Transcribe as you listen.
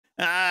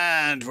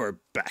And we're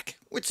back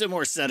with some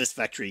more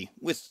Satisfactory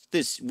with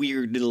this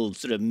weird little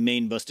sort of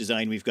main bus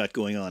design we've got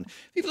going on.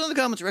 People in the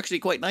comments were actually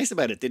quite nice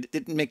about it. They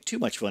didn't make too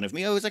much fun of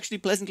me. I was actually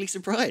pleasantly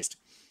surprised.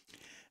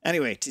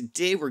 Anyway,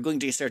 today we're going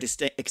to start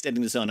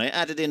extending this on. I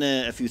added in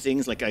a few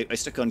things, like I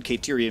stuck on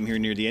Caterium here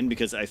near the end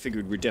because I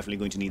figured we're definitely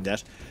going to need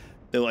that.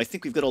 Though I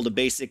think we've got all the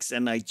basics,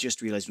 and I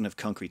just realized we don't have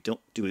concrete. Don't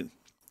do it.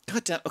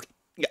 God damn. Okay.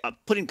 Yeah, I'll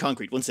put in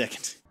concrete. 1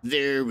 second.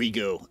 There we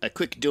go. A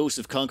quick dose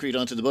of concrete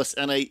onto the bus,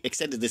 and I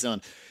extended this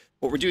on.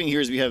 What we're doing here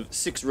is we have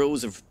 6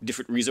 rows of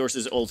different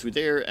resources all through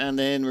there, and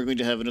then we're going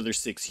to have another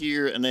 6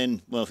 here, and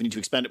then, well, if we need to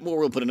expand it more,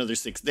 we'll put another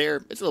 6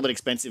 there. It's a little bit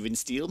expensive in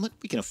steel, but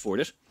we can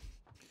afford it.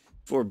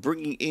 For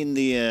bringing in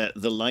the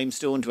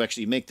limestone to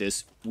actually make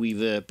this,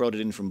 we've brought it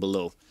in from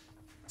below.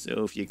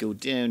 So if you go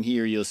down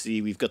here, you'll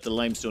see we've got the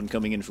limestone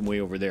coming in from way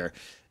over there.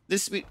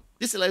 This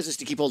allows us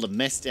to keep all the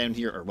mess down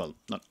here, or well,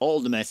 not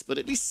all the mess, but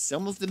at least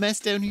some of the mess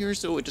down here,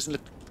 so it doesn't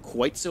look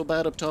quite so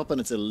bad up top, and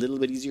it's a little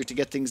bit easier to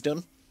get things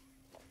done.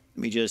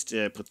 Let me just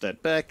put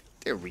that back.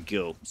 There we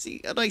go. See,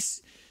 a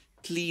nice,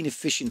 clean,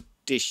 efficient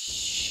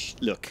dish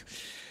look.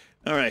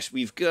 All right,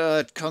 we've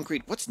got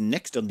concrete. What's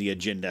next on the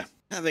agenda?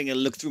 Having a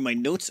look through my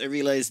notes, I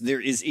realize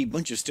there is a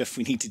bunch of stuff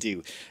we need to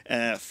do.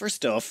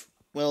 First off,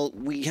 well,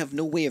 we have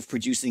no way of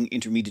producing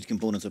intermediate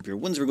components up here.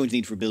 Ones we're going to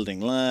need for building,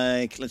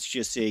 like, let's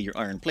just say your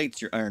iron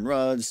plates, your iron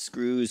rods,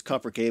 screws,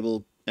 copper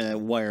cable,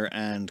 wire,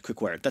 and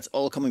quick wire. That's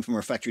all coming from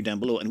our factory down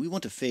below, and we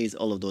want to phase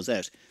all of those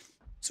out.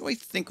 So I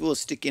think we'll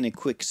stick in a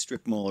quick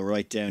strip mall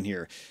right down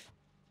here.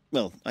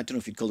 Well, I don't know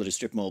if you'd call it a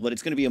strip mall, but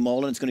it's going to be a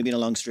mall and it's going to be in a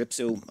long strip,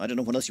 so I don't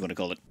know what else you want to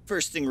call it.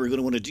 First thing we're going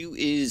to want to do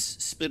is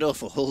split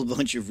off a whole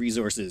bunch of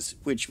resources,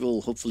 which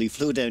will hopefully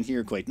flow down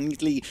here quite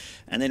neatly,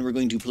 and then we're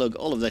going to plug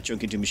all of that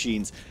junk into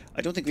machines.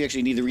 I don't think we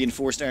actually need the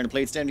reinforced iron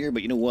plates down here,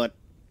 but you know what?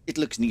 It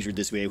looks neater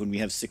this way when we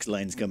have 6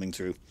 lines coming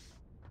through.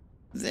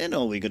 Then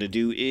all we got to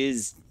do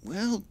is,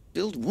 well,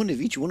 build one of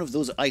each one of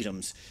those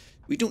items.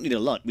 We don't need a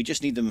lot, we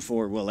just need them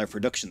for, well, our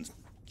production.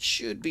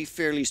 Should be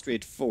fairly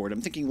straightforward.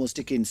 I'm thinking we'll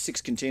stick in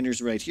 6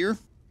 containers right here.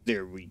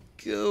 There we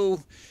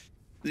go.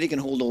 They can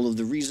hold all of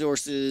the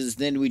resources.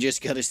 Then we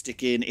just got to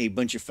stick in a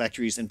bunch of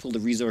factories and pull the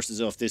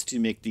resources off this to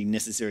make the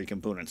necessary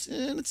components.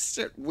 And let's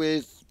start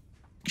with...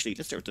 Actually,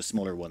 let's start with the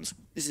smaller ones.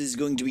 This is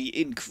going to be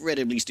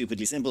incredibly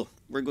stupidly simple.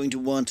 We're going to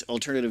want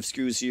alternative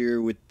screws here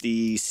with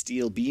the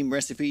steel beam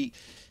recipe.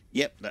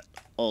 Yep, that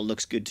all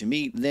looks good to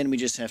me. Then we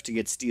just have to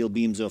get steel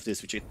beams off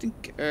this, which I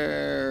think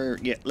are...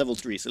 yeah, level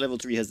 3. So level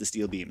 3 has the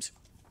steel beams.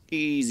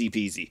 Easy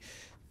peasy.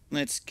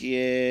 Let's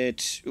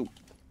get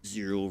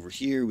 0 over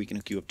here. We can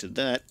hook you up to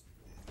that.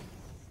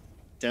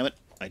 Damn it.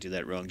 I did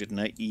that wrong, didn't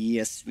I?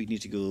 Yes, we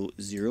need to go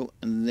 0.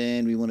 And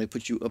then we want to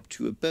put you up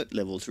to about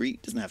level 3.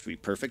 Doesn't have to be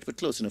perfect, but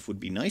close enough would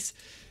be nice.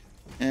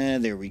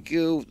 And there we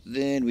go.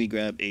 Then we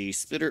grab a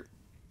splitter.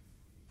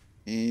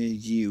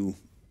 Is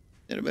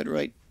that about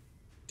right?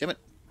 Damn it.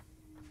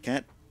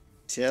 Can't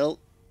tell.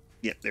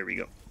 Yep, there we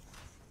go.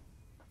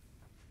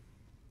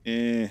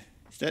 Is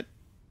that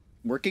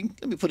working?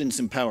 Let me put in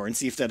some power and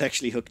see if that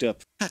actually hooked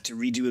up. Had to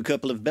redo a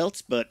couple of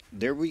belts, but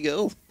there we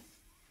go.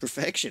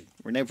 Perfection.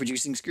 We're now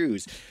producing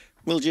screws.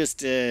 We'll just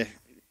do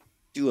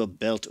a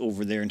belt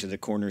over there into the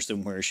corner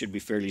somewhere. Should be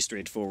fairly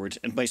straightforward.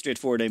 And by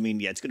straightforward, I mean,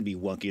 yeah, it's going to be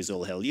wonky as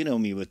all hell. You know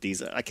me with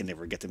these. I can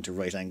never get them to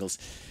right angles.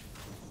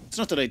 It's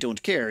not that I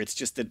don't care. It's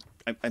just that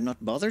I'm not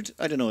bothered.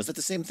 I don't know. Is that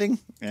the same thing?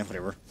 Yeah,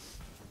 whatever.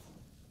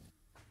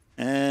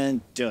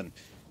 And done.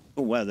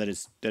 Oh, wow, that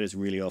is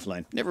really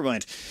offline. Never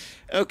mind.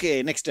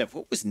 Okay, next up.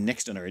 What was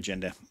next on our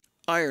agenda?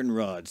 Iron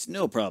rods.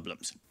 No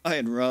problems.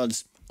 Iron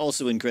rods,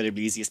 also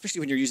incredibly easy, especially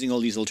when you're using all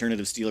these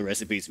alternative steel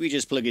recipes. We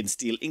just plug in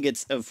steel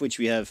ingots, of which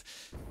we have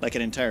like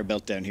an entire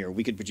belt down here.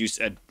 We could produce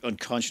an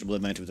unconscionable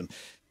amount of them.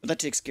 But that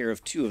takes care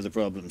of 2 of the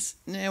problems.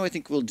 Now I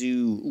think we'll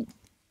do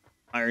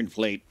iron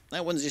plate.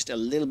 That one's just a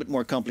little bit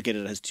more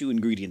complicated. It has 2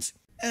 ingredients.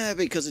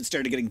 Because it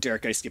started getting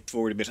dark, I skipped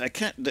forward a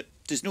bit.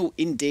 There's no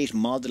in-date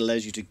mod that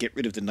allows you to get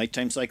rid of the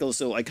nighttime cycle,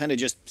 so I kind of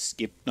just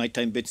skip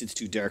nighttime bits. It's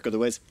too dark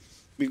otherwise.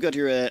 We've got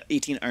here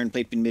 18 iron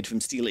plate being made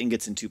from steel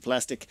ingots and 2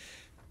 plastic.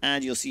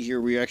 And you'll see here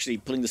we're actually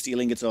pulling the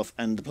steel ingots off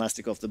and the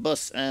plastic off the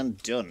bus, and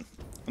done.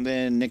 And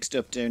then next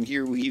up down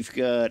here we've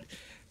got...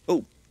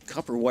 oh,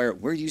 copper wire.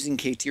 We're using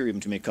Caterium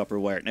to make copper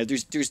wire. Now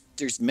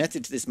there's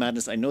method to this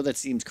madness. I know that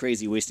seems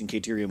crazy wasting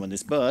Caterium on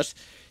this, but...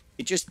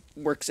 it just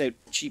works out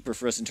cheaper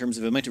for us in terms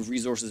of the amount of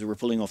resources that we're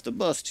pulling off the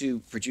bus to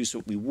produce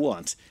what we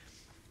want.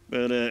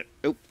 But,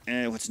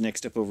 what's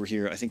next up over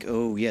here? I think,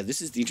 oh, yeah,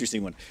 this is the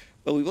interesting one.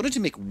 Well, we wanted to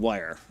make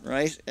wire,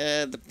 right?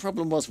 The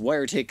problem was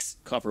wire takes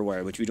copper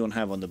wire, which we don't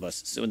have on the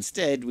bus. So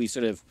instead, we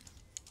sort of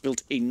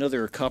built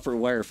another copper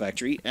wire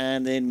factory,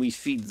 and then we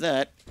feed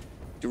that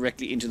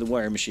directly into the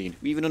wire machine.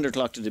 We even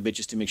underclocked it a bit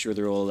just to make sure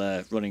they're all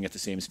running at the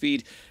same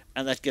speed,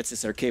 and that gets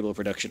us our cable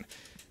production.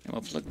 And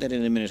I'll plug that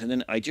in a minute, and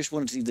then I just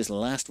wanted to see this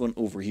last one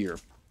over here.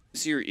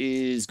 This here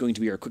is going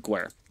to be our quick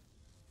wire.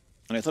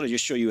 And I thought I'd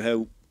just show you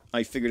how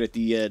I figured out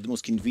the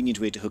most convenient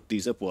way to hook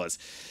these up was.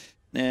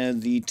 Now,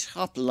 the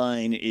top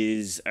line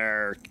is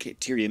our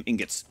Caterium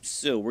ingots.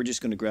 So we're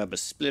just going to grab a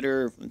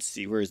splitter. Let's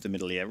see, where's the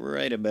middle? Yeah,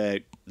 right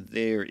about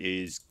there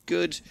is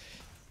good.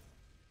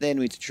 Then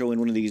we need to throw in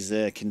one of these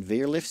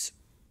conveyor lifts.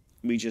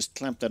 We just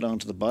clamp that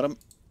onto the bottom.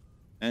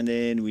 And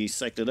then we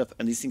cycle it up.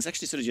 And these things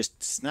actually sort of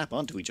just snap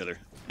onto each other.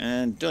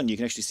 And done. You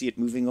can actually see it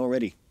moving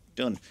already.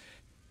 Done.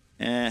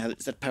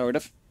 Is that powered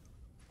up?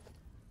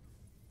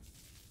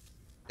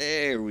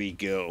 There we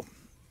go.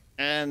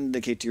 And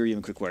the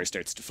Caterium quickwire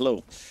starts to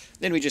flow.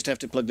 Then we just have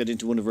to plug that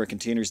into one of our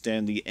containers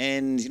down the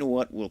end. You know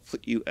what? We'll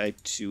put you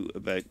out to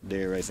about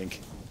there, I think.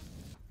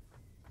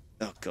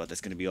 Oh god,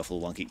 that's going to be awful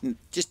wonky.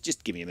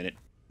 Just give me a minute.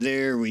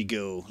 There we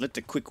go. Let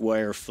the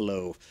quickwire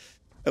flow.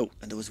 Oh,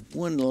 and there was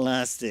one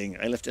last thing.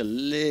 I left a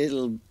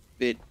little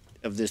bit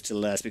of this to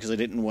last because I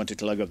didn't want to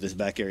clog up this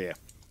back area.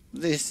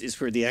 This is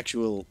where the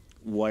actual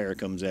wire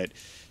comes out.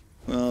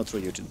 Well, I'll throw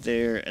you to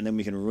there, and then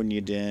we can run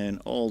you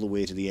down all the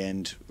way to the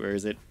end. Where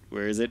is it?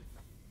 Where is it?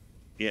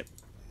 Yep.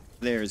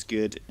 There's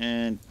good.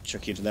 And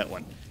chuck you into that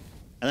one.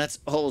 And that's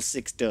all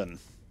 6 done.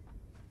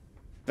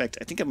 In fact,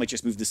 I think I might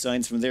just move the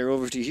signs from there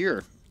over to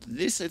here.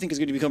 This, I think, is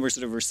going to become our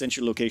sort of our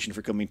central location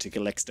for coming to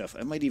collect stuff.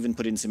 I might even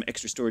put in some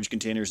extra storage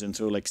containers and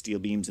throw, like, steel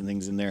beams and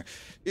things in there.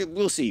 Yeah,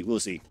 we'll see, we'll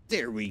see.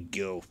 There we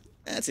go.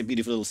 That's a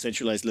beautiful little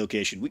centralized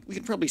location. We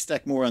can probably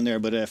stack more on there,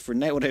 but for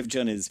now what I've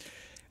done is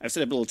I've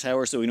set up a little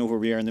tower so we know where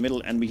we are in the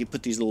middle, and we can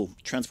put these little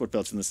transport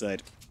belts on the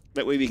side.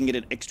 That way we can get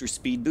an extra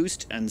speed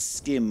boost and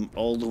skim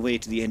all the way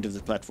to the end of the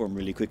platform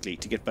really quickly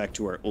to get back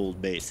to our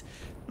old base.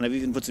 And I've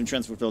even put some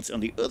transport belts on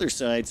the other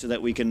side so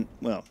that we can,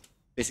 well,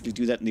 basically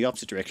do that in the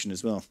opposite direction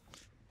as well.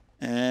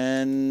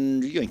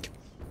 And yoink.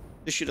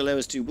 This should allow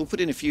us to, we'll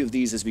put in a few of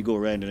these as we go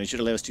around, and it should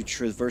allow us to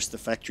traverse the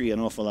factory an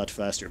awful lot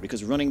faster,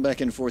 because running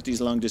back and forth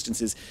these long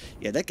distances,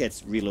 yeah, that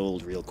gets real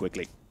old real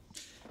quickly.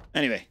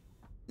 Anyway,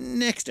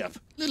 next up, a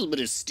little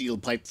bit of steel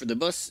pipe for the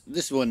bus.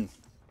 This one,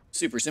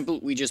 super simple.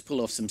 We just pull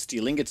off some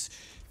steel ingots,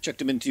 chuck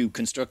them into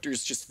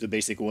constructors, just the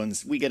basic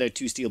ones. We get out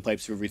 2 steel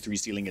pipes for every 3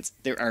 steel ingots.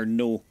 There are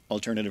no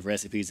alternative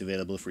recipes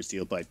available for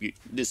steel pipe.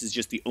 This is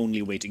just the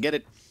only way to get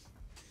it.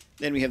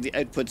 Then we have the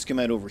outputs come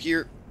out over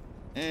here.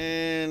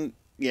 And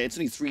yeah, it's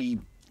only 3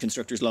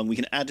 constructors long. We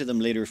can add to them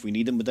later if we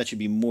need them, but that should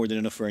be more than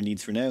enough for our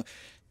needs for now.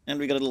 And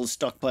we got a little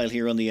stockpile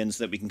here on the end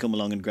so that we can come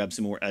along and grab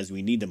some more as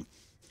we need them.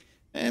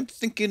 I'm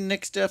thinking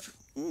next up,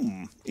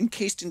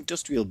 encased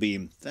industrial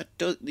beam.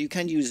 You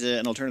can use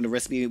an alternative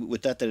recipe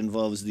with that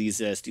involves these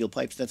steel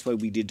pipes. That's why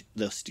we did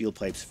the steel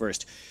pipes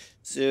first.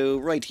 So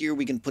right here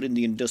we can put in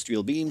the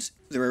industrial beams.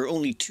 There are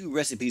only 2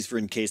 recipes for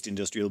encased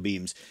industrial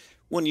beams.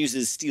 One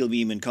uses steel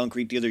beam and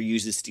concrete, the other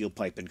uses steel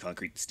pipe and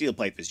concrete. Steel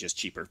pipe is just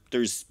cheaper.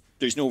 There's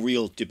no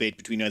real debate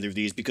between either of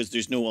these because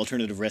there's no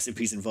alternative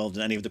recipes involved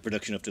in any of the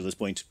production up to this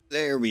point.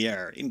 There we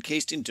are,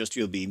 encased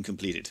industrial beam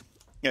completed.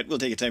 Yeah, it will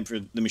take a time for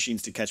the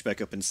machines to catch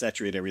back up and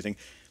saturate everything.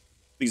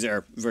 These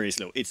are very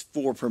slow. It's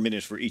 4 per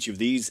minute for each of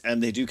these,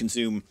 and they do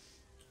consume,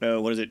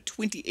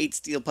 28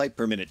 steel pipe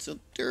per minute. So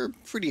they're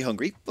pretty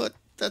hungry, but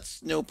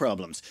that's no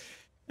problems.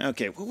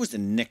 Okay, what was the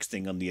next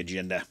thing on the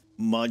agenda?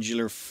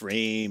 Modular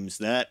frames,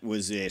 that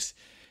was it.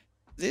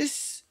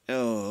 This,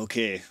 oh,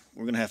 okay.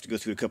 We're going to have to go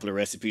through a couple of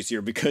recipes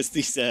here because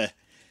these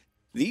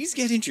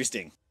get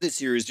interesting. This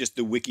here is just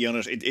the wiki on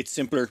it. It's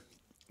simpler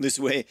this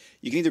way.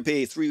 You can either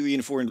pay 3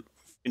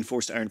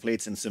 reinforced iron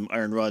plates and some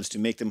iron rods to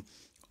make them.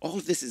 All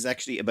of this is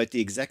actually about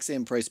the exact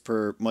same price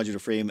per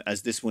modular frame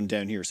as this one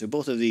down here. So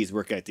both of these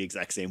work out the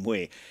exact same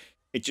way.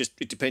 It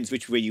depends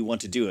which way you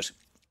want to do it.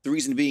 The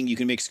reason being you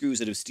can make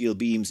screws out of steel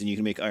beams and you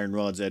can make iron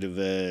rods out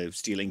of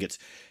steel ingots.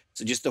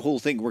 So just the whole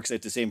thing works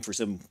out the same for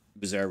some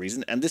bizarre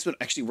reason. And this one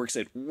actually works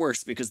out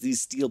worse because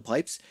these steel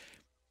pipes,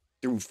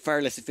 they're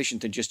far less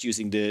efficient than just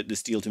using the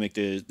steel to make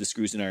the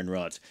screws and iron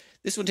rods.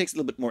 This one takes a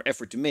little bit more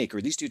effort to make,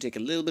 or these two take a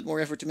little bit more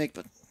effort to make,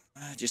 but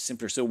just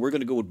simpler. So we're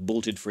going to go with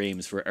bolted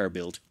frames for our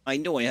build. I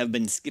know I have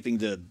been skipping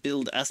the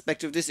build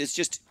aspect of this. It's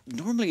just,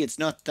 normally it's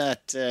not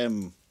that,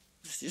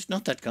 it's just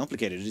not that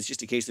complicated. It's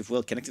just a case of,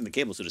 well, connecting the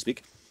cable, so to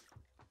speak.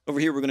 Over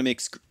here, we're going to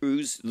make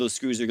screws. Those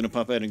screws are going to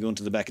pop out and go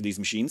into the back of these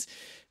machines.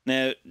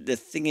 Now, the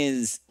thing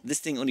is, this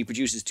thing only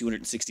produces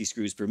 260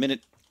 screws per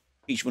minute.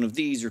 Each one of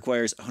these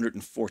requires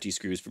 140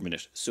 screws per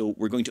minute. So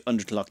we're going to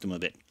underclock them a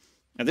bit.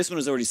 Now, this one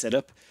is already set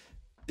up.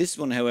 This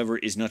one, however,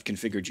 is not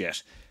configured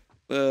yet.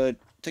 But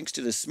thanks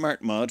to the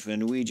smart mod,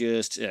 when we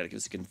just... it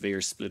gives a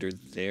conveyor splitter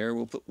there.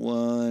 We'll put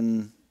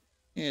one...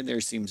 Yeah,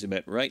 there seems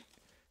about right.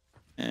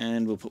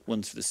 And we'll put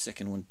one for the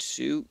second one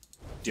too.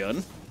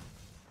 Done.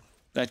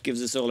 That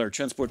gives us all our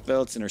transport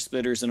belts and our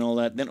splitters and all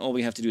that. Then all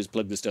we have to do is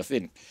plug the stuff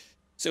in.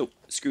 So,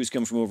 screws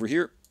come from over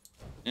here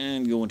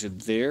and go into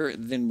there.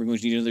 Then we're going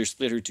to need another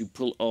splitter to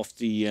pull off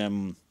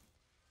the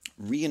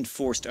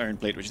reinforced iron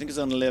plate, which I think is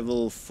on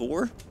level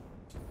 4.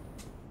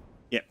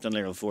 Yeah, it's on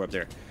level 4 up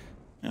there.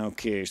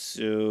 Okay,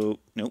 so...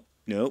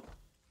 Nope.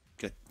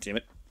 God damn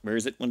it. Where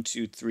is it? 1,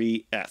 2,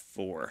 3,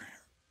 4.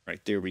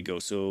 Right, there we go.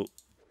 So,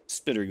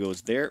 splitter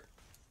goes there.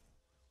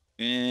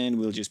 And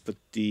we'll just put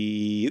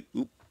the...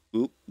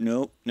 Oop,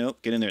 no,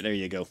 get in there. There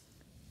you go.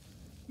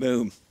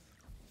 Boom.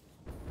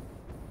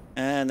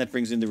 And that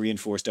brings in the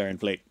reinforced iron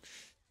plate.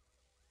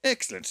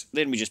 Excellent.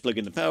 Then we just plug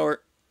in the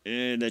power.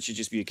 That should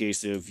just be a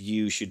case of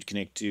you should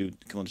connect to...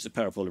 Come on, there's a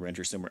power pole around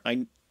here somewhere.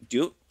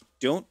 Don't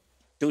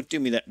do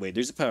me that way.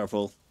 There's a power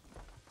pole.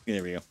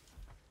 There we go.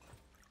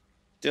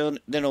 Done.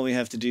 Then all we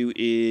have to do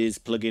is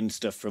plug in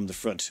stuff from the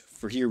front.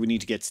 For here, we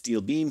need to get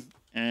steel beam,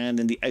 and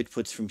then the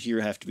outputs from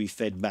here have to be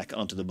fed back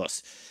onto the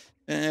bus.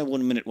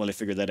 1 minute while I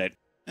figure that out.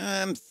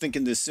 I'm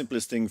thinking the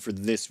simplest thing for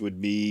this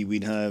would be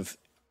we'd have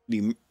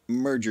the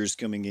mergers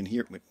coming in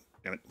here. Wait,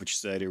 damn it, which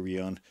side are we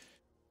on?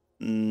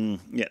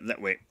 Yeah,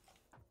 that way.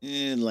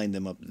 And line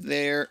them up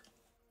there.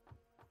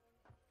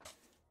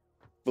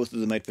 Both of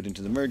them output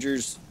into the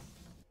mergers.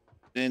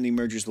 Then the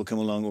mergers will come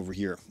along over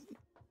here.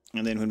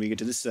 And then when we get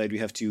to this side, we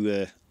have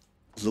to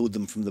load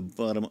them from the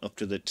bottom up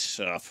to the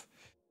top.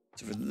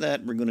 So for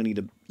that, we're going to need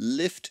a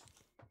lift.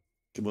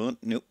 Come on.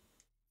 Nope.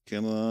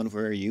 Come on.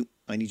 Where are you?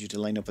 I need you to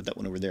line up with that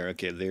one over there.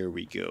 Okay, there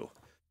we go.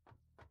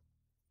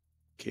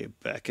 Okay,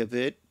 back a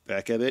bit.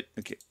 Back a bit.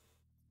 Okay.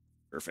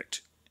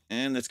 Perfect.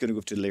 And that's going to go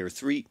up to layer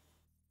 3.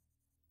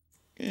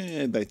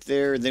 About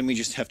there. Then we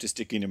just have to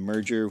stick in a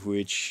merger,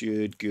 which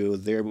should go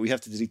there. But we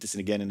have to delete this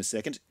again in a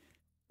second.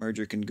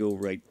 Merger can go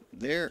right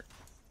there.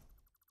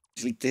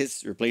 Delete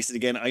this, replace it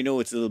again. I know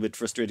it's a little bit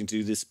frustrating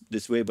to do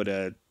this way, but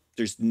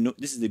this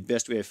is the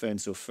best way I've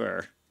found so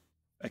far.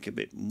 Back a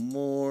bit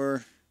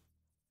more.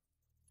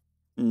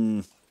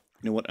 You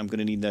know what? I'm going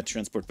to need that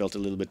transport belt a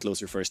little bit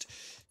closer first.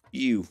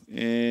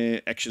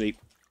 Actually,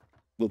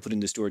 we'll put in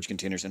the storage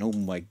containers, and oh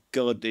my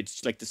god,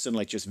 it's like the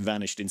sunlight just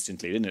vanished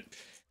instantly, didn't it?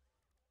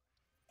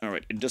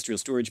 Alright, industrial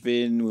storage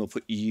bin. We'll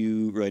put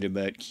you right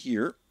about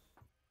here.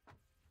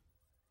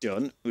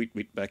 Done.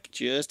 Wait, back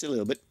just a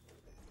little bit.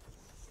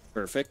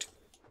 Perfect.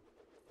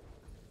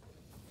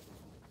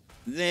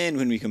 Then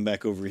when we come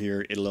back over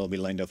here, it'll all be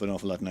lined up an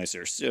awful lot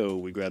nicer. So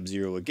we grab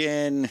 0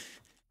 again.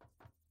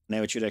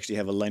 Now it should actually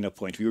have a line-up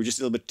point. We were just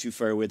a little bit too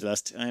far away the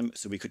last time,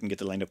 so we couldn't get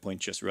the line-up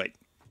point just right.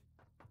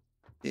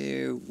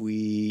 There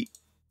we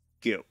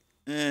go.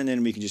 And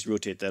then we can just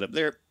rotate that up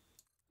there.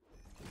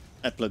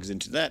 That plugs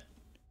into that.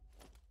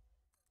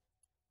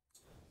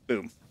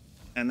 Boom.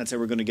 And that's how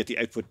we're going to get the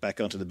output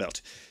back onto the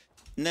belt.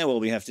 Now all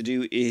we have to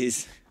do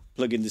is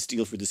plug in the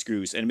steel for the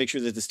screws and make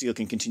sure that the steel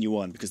can continue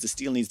on, because the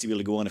steel needs to be able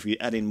to go on. If we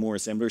add in more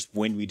assemblers,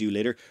 when we do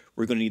later,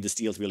 we're going to need the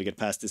steel to be able to get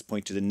past this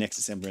point to the next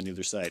assembler on the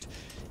other side.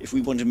 If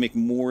we want to make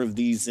more of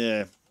these,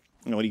 what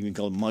do you even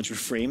call them, modular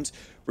frames,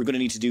 we're going to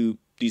need to do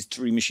these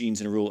 3 machines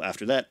in a row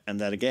after that, and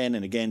that again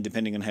and again,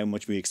 depending on how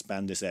much we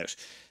expand this out.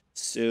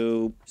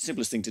 So,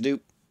 simplest thing to do,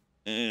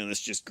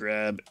 let's just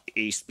grab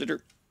a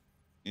splitter.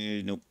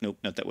 Nope,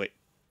 not that way.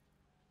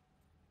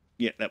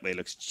 Yeah, that way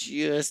looks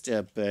just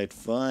about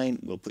fine.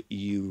 We'll put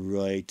you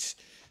right...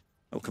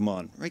 Oh, come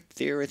on. Right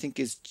there, I think,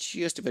 is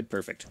just about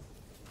perfect.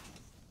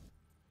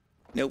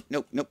 Nope.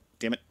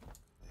 Damn it.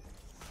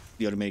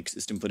 The automatic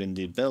system put in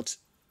the belt.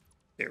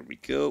 There we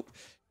go.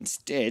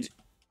 Instead,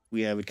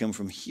 we have it come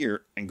from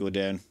here and go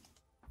down.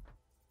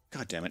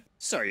 God damn it.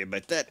 Sorry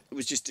about that. It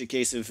was just a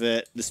case of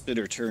the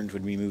splitter turned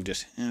when we moved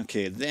it.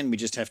 Okay, then we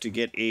just have to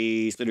get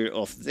a splitter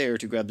off there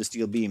to grab the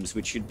steel beams,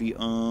 which should be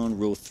on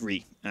row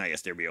 3. Ah,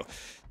 yes, there we go.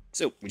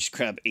 So, we just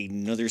grab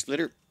another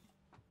splitter.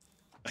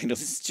 I know,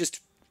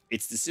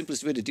 it's the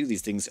simplest way to do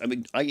these things. I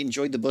mean, I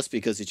enjoyed the bus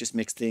because it just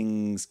makes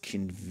things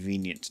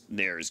convenient.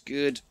 There's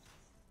good.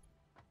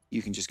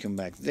 You can just come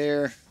back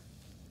there.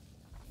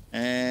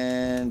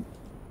 And...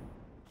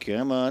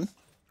 come on.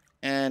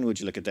 And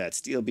would you look at that?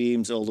 Steel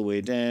beams all the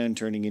way down,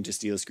 turning into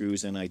steel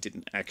screws, and I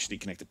didn't actually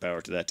connect the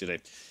power to that, did I?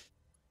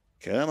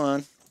 Come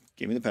on.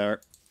 Give me the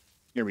power.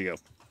 Here we go.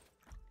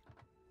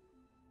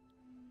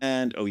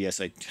 And, oh yes,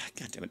 God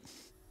damn it.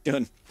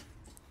 Done.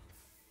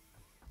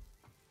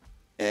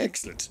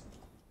 Excellent.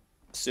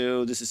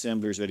 So this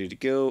assembler is ready to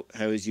go.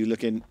 How is you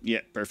looking? Yeah,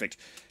 perfect.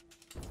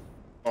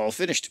 All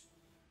finished.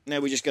 Now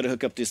we just got to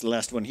hook up this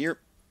last one here.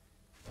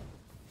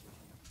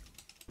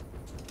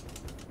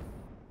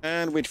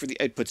 And wait for the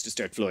outputs to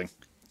start flowing.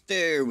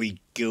 There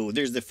we go.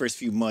 There's the first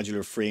few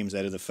modular frames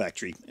out of the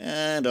factory.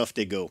 And off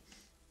they go.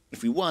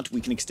 If we want,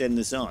 we can extend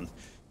this on.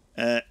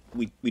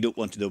 We don't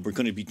want to, though. We're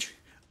going to be...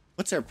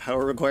 What's our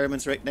power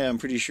requirements right now? I'm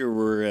pretty sure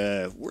we're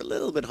a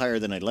little bit higher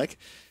than I'd like.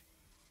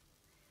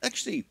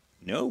 Actually,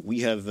 no.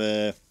 We have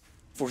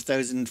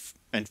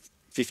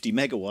 4,050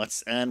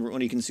 megawatts, and we're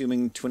only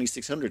consuming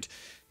 2,600.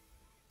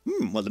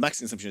 Well, the max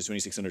consumption is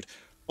 2,600.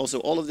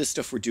 Also, all of this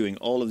stuff we're doing,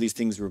 all of these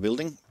things we're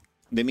building,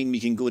 they mean we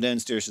can go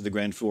downstairs to the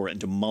ground floor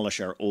and demolish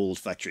our old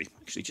factory.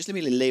 Actually, just let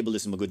me label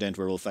this and we'll go down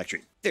to our old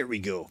factory. There we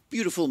go.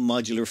 Beautiful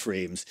modular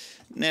frames.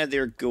 Now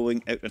they're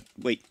going out...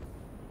 Wait.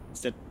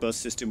 Is that bus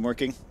system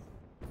working?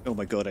 Oh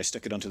my god, I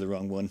stuck it onto the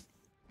wrong one.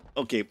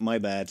 Okay, my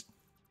bad.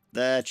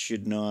 That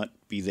should not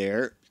be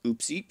there.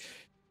 Oopsie.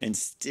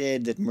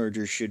 Instead, that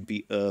merger should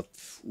be up...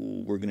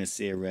 we're going to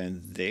say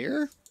around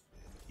there?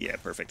 Yeah,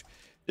 perfect.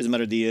 Doesn't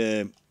matter,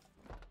 this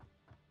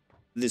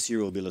here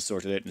will be able to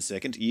sort it out in a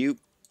second. You...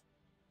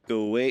 go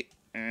away,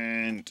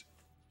 and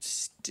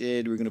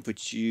instead we're going to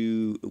put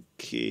you...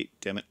 Okay,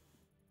 damn it.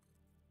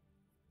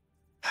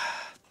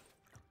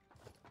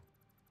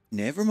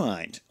 Never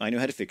mind. I know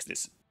how to fix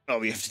this. All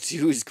we have to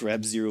do is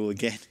grab 0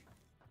 again.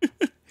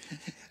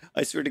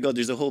 I swear to God,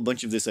 there's a whole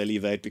bunch of this I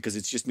leave out because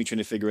it's just me trying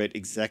to figure out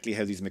exactly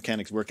how these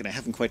mechanics work, and I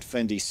haven't quite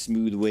found a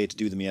smooth way to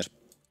do them yet.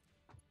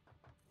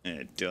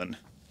 Done.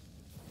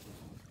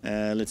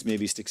 Let's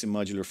maybe stick some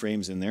modular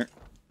frames in there.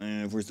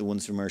 Where's the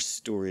ones from our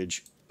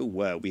storage? Oh,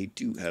 wow, we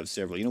do have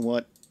several. You know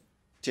what?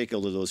 Take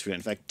all of those for it.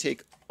 In fact,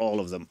 take all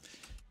of them.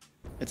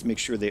 Let's make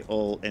sure they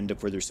all end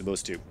up where they're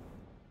supposed to.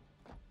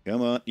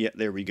 Come on. Yeah,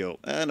 there we go.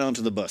 And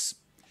onto the bus.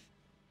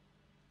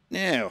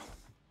 Now,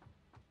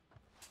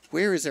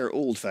 where is our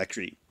old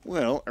factory?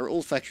 Well, our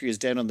old factory is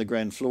down on the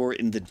ground floor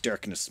in the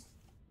darkness.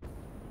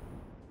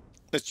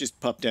 Let's just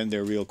pop down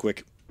there real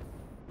quick.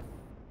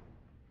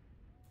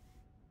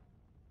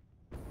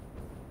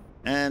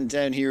 And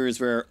down here is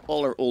where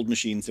all our old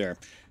machines are.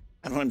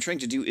 And what I'm trying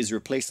to do is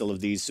replace all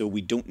of these so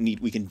we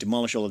can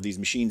demolish all of these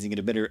machines and get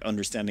a better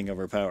understanding of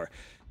our power.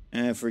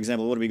 For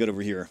example, what do we got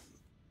over here?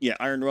 Yeah,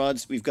 iron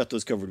rods, we've got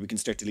those covered. We can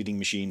start deleting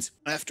machines.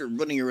 After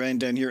running around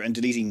down here and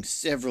deleting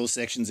several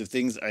sections of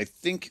things, I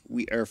think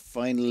we are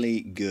finally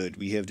good.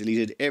 We have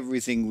deleted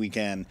everything we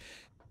can.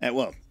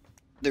 Well,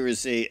 there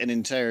is an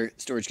entire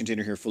storage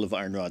container here full of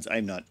iron rods.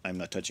 I'm not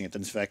touching it.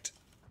 In fact,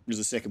 there's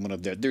a second one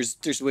up there.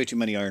 There's way too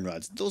many iron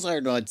rods. Those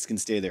iron rods can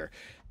stay there.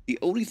 The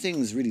only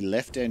things really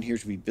left down here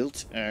to be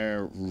built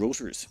are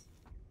rotors.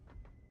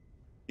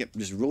 Yep,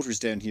 there's rotors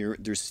down here.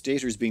 There's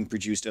stators being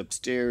produced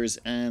upstairs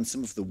and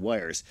some of the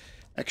wires.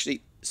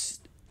 Actually,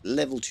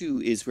 level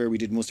 2 is where we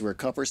did most of our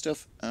copper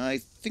stuff. I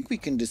think we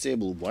can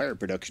disable wire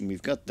production.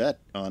 We've got that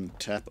on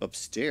tap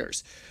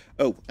upstairs.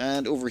 Oh,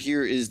 and over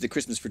here is the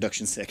Christmas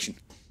production section.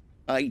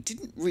 I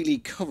didn't really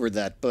cover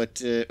that,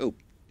 but oh,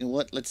 you know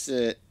what? Let's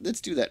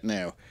do that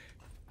now.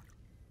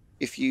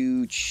 If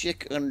you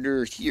check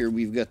under here,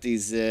 we've got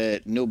these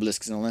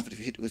nobelisks and all that. But if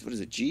you hit with, what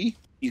is it, G?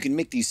 You can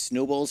make these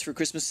snowballs for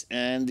Christmas,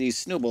 and these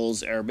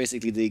snowballs are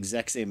basically the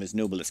exact same as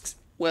nobelisks.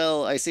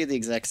 Well, I say the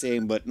exact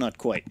same, but not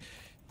quite.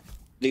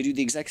 They do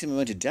the exact same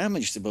amount of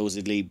damage,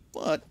 supposedly,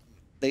 but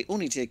they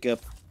only take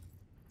up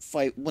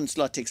one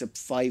slot takes up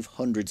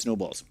 500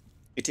 snowballs.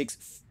 It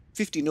takes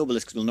 50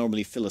 nobelisks will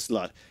normally fill a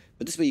slot,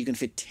 but this way you can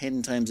fit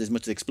 10 times as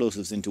much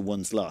explosives into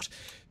one slot.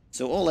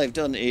 So all I've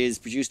done is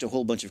produced a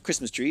whole bunch of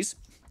Christmas trees.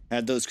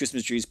 Had those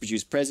Christmas trees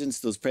produce presents.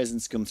 Those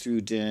presents come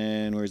through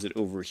down, where is it,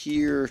 over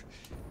here.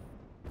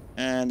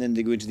 And then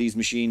they go into these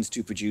machines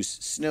to produce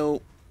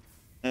snow.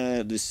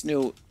 The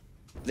snow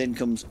then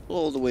comes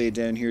all the way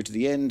down here to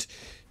the end.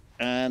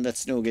 And that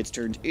snow gets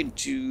turned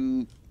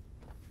into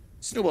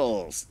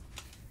snowballs.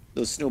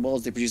 Those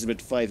snowballs, they produce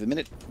about 5 a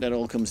minute. That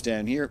all comes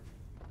down here.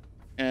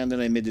 And then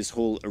I made this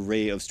whole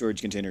array of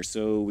storage containers.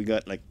 So we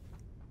got like,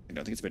 I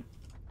don't think it's about,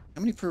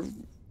 how many per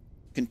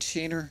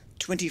container?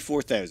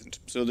 24,000.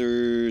 So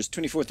there's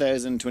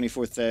 24,000,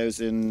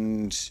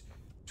 24,000,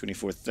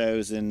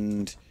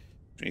 24,000,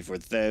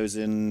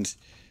 24,000.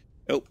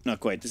 Oh, not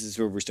quite. This is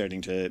where we're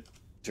starting to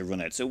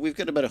run out. So we've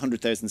got about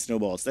 100,000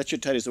 snowballs. That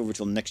should tide us over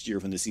till next year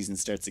when the season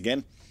starts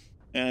again.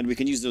 And we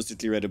can use those to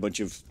clear out a bunch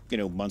of,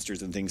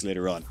 monsters and things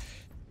later on.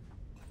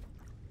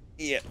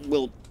 Yeah,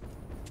 we'll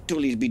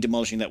totally be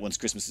demolishing that once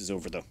Christmas is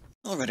over, though.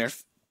 All right,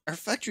 our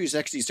factory is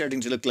actually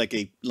starting to look like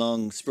a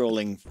long,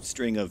 sprawling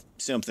string of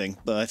something,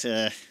 but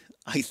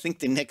I think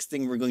the next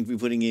thing we're going to be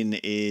putting in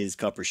is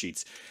copper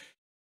sheets.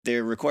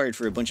 They're required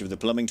for a bunch of the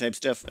plumbing type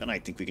stuff, and I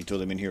think we can throw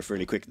them in here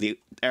fairly quick. They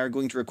are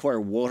going to require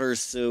water,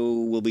 so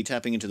we'll be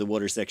tapping into the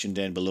water section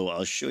down below.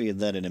 I'll show you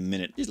that in a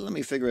minute. Just let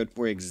me figure out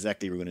where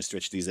exactly we're going to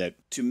stretch these out.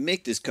 To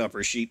make this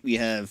copper sheet, we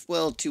have,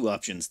 well, 2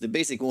 options. The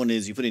basic one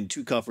is you put in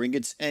 2 copper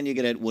ingots, and you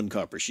get out 1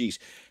 copper sheet.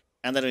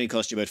 And that only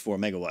costs you about 4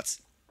 megawatts.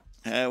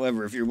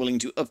 However, if you're willing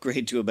to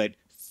upgrade to about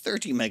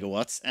 30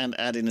 megawatts and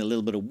add in a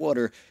little bit of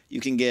water, you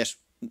can get,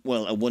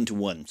 well, a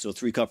 1-to-1. So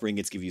 3 copper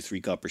ingots give you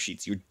 3 copper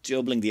sheets. You're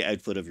doubling the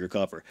output of your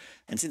copper.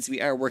 And since we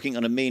are working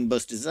on a main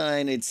bus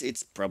design,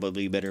 it's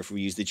probably better if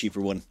we use the cheaper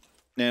one.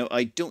 Now,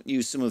 I don't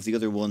use some of the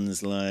other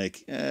ones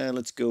like,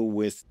 let's go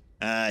with,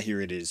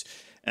 here it is.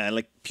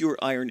 Like pure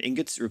iron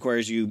ingots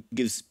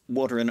gives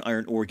water and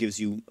iron ore gives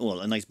you, well,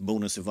 a nice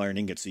bonus of iron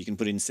ingots. So you can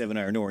put in 7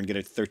 iron ore and get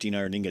out 13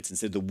 iron ingots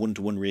instead of the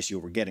 1-to-1 ratio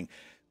we're getting.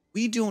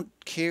 We don't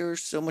care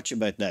so much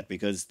about that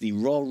because the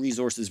raw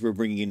resources we're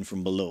bringing in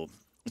from below.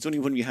 It's only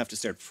when we have to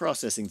start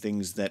processing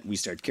things that we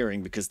start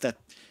caring, because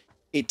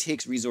it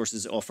takes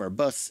resources off our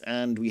bus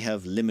and we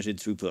have limited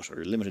throughput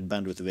or limited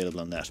bandwidth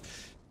available on that.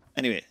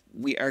 Anyway,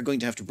 we are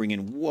going to have to bring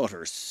in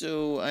water,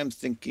 so I'm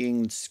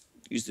thinking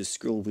use the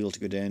scroll wheel to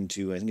go down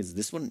to, I think it's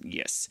this one?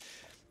 Yes.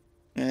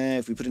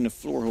 If we put in a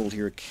floor hole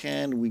here,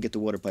 can we get the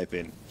water pipe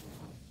in?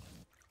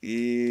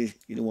 You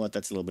know what,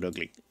 that's a little bit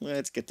ugly.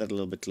 Let's get that a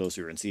little bit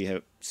closer and see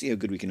how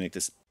good we can make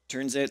this.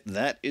 Turns out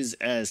that is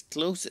as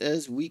close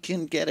as we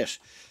can get it.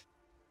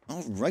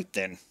 All right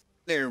then.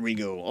 There we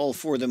go. All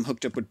 4 of them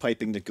hooked up with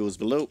piping that goes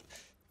below.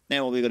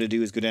 Now all we got to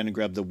do is go down and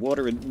grab the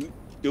water and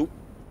go.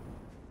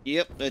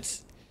 Yep,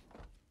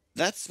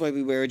 that's why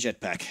we wear a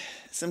jetpack.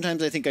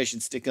 Sometimes I think I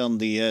should stick on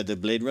the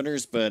Blade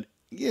Runners, but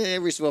yeah,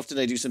 every so often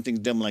I do something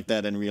dumb like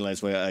that and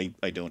realize why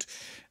I don't.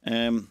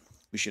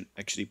 We should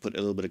actually put a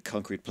little bit of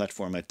concrete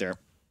platform out there.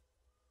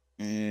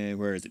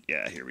 Where is it?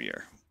 Yeah, here we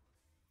are.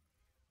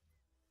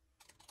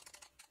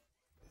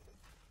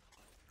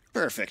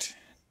 Perfect.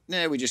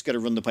 Now we just got to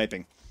run the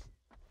piping.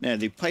 Now,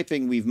 the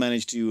piping we've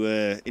managed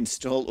to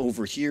install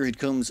over here, it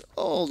comes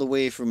all the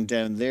way from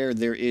down there.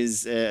 There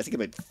is, I think,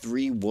 about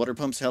 3 water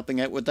pumps helping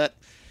out with that.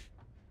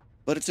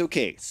 But it's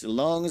okay. So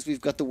long as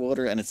we've got the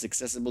water and it's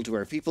accessible to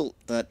our people,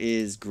 that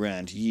is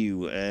grand.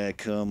 You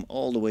come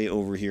all the way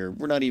over here.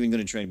 We're not even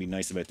going to try and be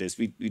nice about this.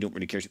 We don't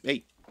really care.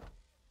 Hey.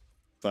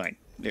 Fine.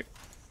 There.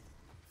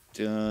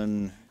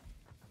 Done.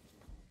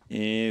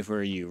 Where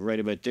are you?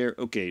 Right about there.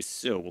 Okay,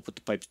 so we'll put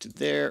the pipes to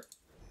there.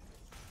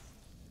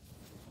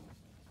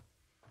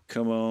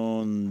 Come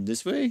on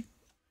this way. Is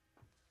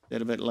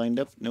that about lined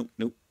up? Nope,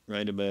 nope.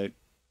 Right about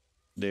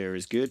there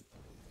is good.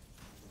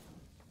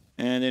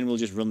 And then we'll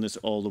just run this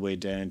all the way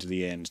down to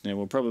the end. Now,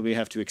 we'll probably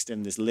have to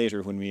extend this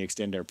later when we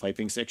extend our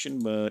piping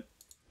section, but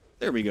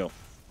there we go.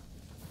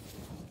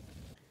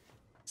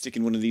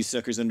 Sticking one of these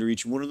suckers under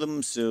each one of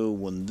them, so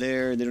one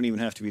there. They don't even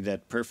have to be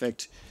that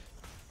perfect.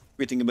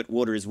 Great thing about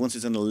water is once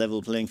it's on a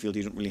level playing field,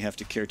 you don't really have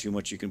to care too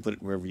much. You can put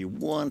it wherever you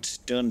want.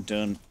 Done,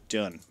 done,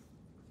 done.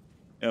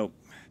 Oh.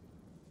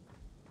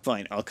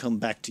 Fine, I'll come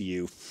back to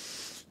you.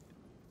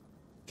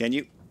 Can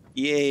you?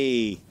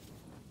 Yay!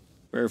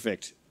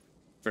 Perfect.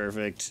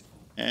 Perfect.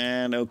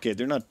 And okay,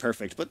 they're not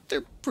perfect, but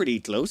they're pretty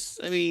close.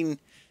 I mean,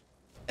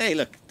 hey,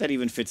 look, that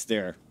even fits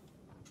there.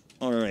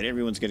 Alright,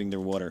 everyone's getting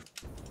their water.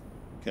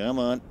 Come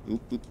on.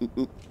 Oop, oop, oop,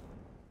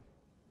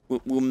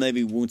 oop. We'll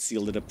maybe won't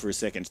seal it up for a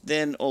second.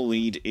 Then all we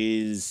need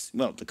is,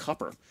 well, the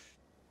copper.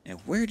 Now,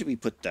 where do we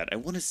put that? I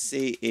want to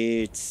say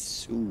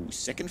it's,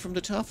 second from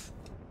the top?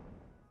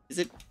 Is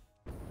it?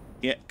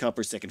 Yeah,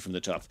 copper second from the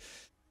top.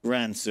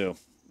 Grand, so.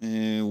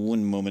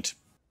 One moment.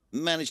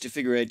 Managed to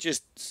figure out,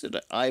 just sort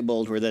of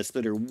eyeballed where that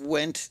splitter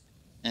went.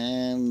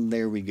 And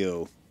there we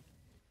go.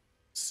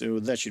 So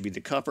that should be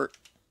the copper.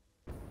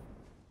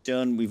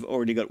 Done. We've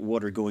already got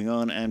water going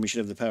on, and we should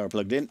have the power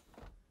plugged in.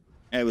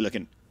 How are we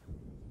looking?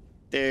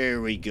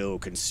 There we go,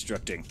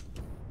 constructing.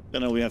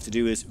 Then all we have to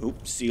do is,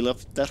 seal up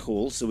that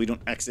hole so we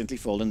don't accidentally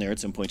fall in there at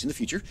some point in the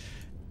future.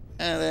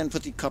 And then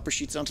put the copper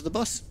sheets onto the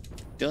bus.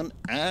 Done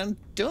and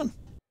done.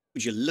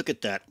 Would you look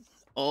at that?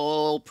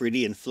 All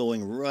pretty and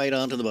flowing right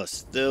onto the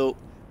bus. Though,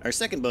 our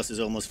second bus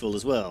is almost full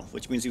as well,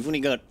 which means we've only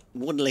got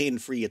one lane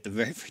free at the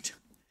very top.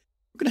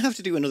 We're going to have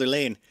to do another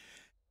lane.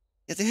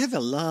 Yeah, they have a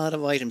lot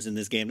of items in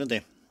this game, don't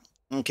they?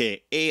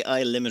 Okay,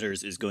 AI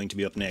limiters is going to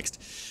be up next.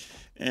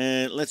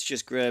 Let's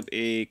just grab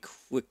a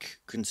quick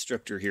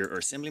constructor here, or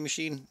assembly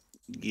machine.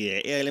 Yeah,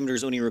 AI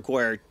limiters only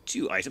require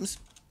 2 items.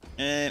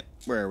 Where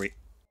are we?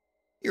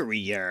 Here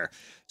we are.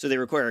 So they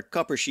require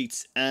copper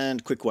sheets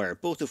and quick wire,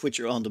 both of which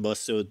are on the bus,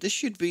 so this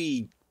should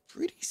be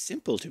pretty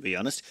simple, to be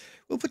honest.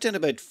 We'll put down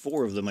about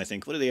 4 of them, I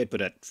think. What do they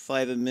output at?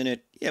 5 a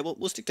minute? Yeah,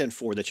 we'll stick down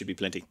 4, that should be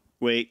plenty.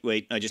 Wait,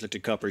 I just looked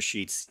at copper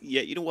sheets.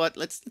 Yeah, you know what?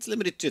 Let's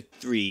limit it to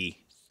 3.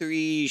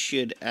 3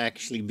 should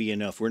actually be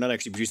enough. We're not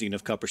actually producing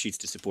enough copper sheets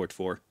to support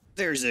 4.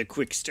 There's a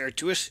quick start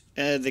to it.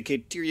 The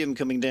Caterium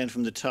coming down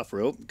from the top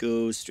row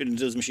goes straight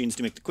into those machines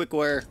to make the quick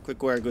wire.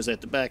 Quick wire goes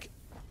out the back,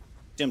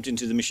 dumped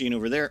into the machine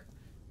over there.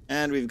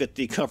 And we've got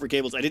the copper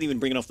cables. I didn't even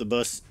bring it off the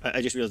bus. I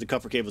just realized the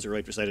copper cables are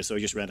right beside us, so I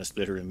just ran a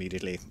splitter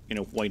immediately. You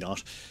know, why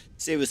not?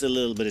 Save us a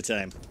little bit of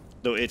time.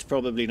 Though it's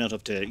probably not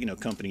up to,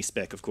 company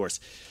spec, of course.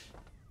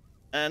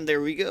 And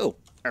there we go.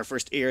 Our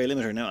first AI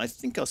limiter. Now, I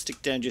think I'll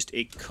stick down just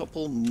a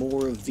couple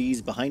more of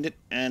these behind it,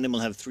 and then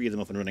we'll have 3 of them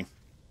up and running.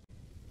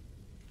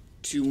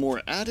 2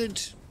 more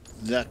added.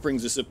 That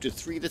brings us up to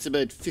 3. That's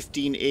about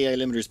 15 AI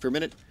limiters per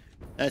minute.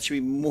 That should be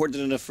more than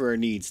enough for our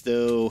needs,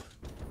 though.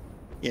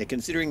 Yeah,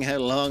 considering how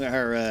long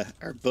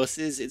our bus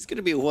is, it's going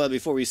to be a while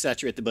before we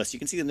saturate the bus. You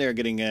can see them there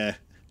getting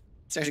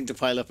starting to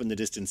pile up in the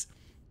distance.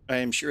 I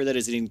am sure that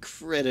is an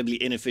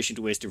incredibly inefficient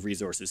waste of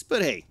resources,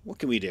 but hey, what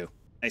can we do?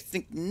 I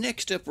think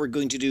next up we're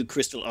going to do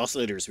crystal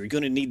oscillators. We're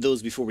going to need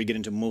those before we get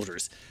into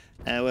motors.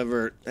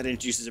 However, that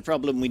introduces a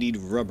problem. We need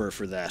rubber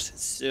for that.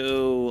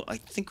 So I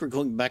think we're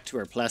going back to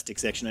our plastic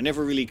section. I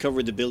never really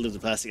covered the build of the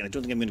plastic, and I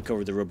don't think I'm going to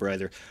cover the rubber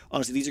either.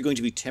 Honestly, these are going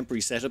to be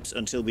temporary setups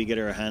until we get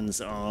our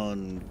hands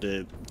on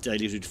the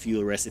diluted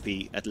fuel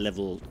recipe at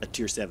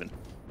tier 7.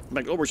 In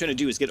fact, all we're trying to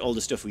do is get all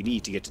the stuff we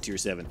need to get to tier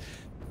 7.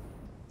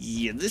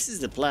 Yeah, this is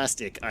the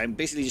plastic. I'm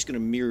basically just going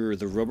to mirror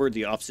the rubber,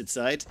 the opposite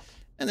side,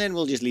 and then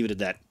we'll just leave it at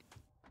that.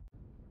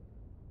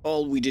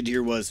 All we did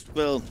here was,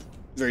 well,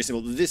 very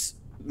simple. This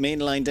main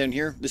line down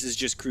here, this is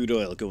just crude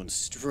oil going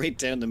straight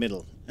down the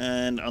middle.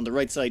 And on the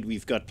right side,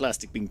 we've got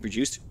plastic being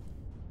produced.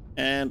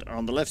 And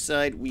on the left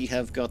side, we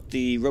have got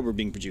the rubber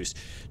being produced.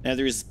 Now,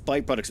 there's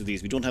byproducts of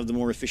these. We don't have the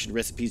more efficient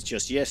recipes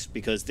just yet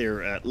because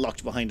they're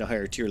locked behind a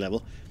higher tier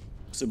level.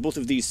 So both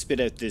of these spit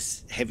out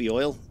this heavy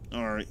oil,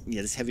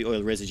 this heavy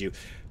oil residue.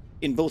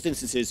 In both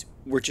instances,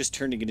 we're just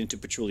turning it into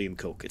petroleum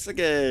coke. It's like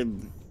a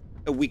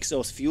weak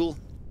sauce fuel.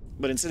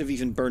 But instead of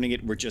even burning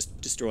it, we're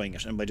just destroying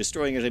it. And by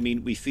destroying it, I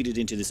mean we feed it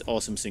into this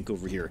awesome sink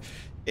over here.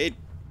 It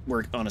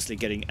we're honestly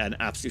getting an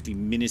absolutely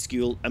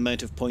minuscule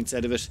amount of points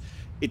out of it.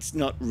 It's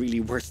not really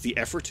worth the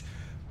effort,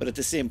 but at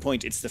the same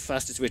point, it's the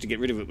fastest way to get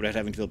rid of it without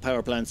having to build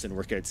power plants and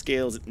work out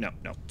scales. No,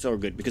 it's all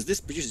good, because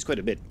this produces quite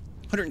a bit.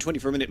 120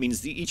 per minute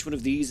means each one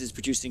of these is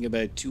producing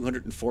about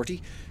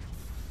 240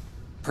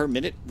 per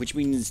minute, which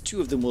means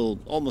two of them will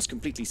almost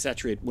completely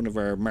saturate one of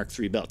our Mark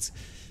III belts.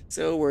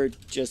 So we're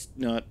just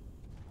not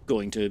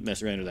going to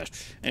mess around with that.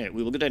 Anyway,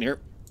 we will go down here.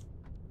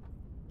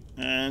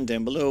 And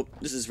down below,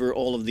 this is where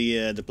all of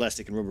the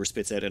plastic and rubber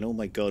spits out. And oh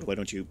my god, why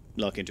don't you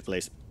lock into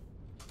place?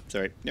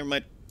 Sorry, never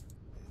mind.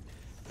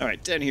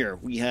 Alright, down here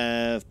we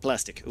have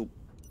plastic. Oh,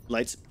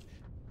 lights.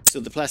 So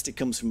the plastic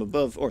comes from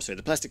above,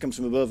 the plastic comes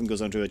from above and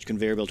goes onto a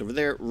conveyor belt over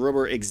there.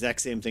 Rubber,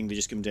 exact same thing, they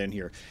just come down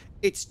here.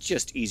 It's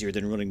just easier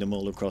than running them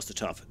all across the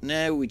top.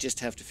 Now we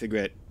just have to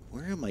figure out,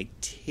 where am I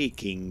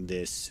taking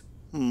this?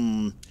 Give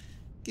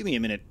me a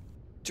minute.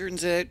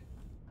 Turns out,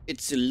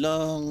 it's a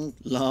long,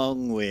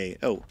 long way.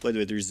 Oh, by the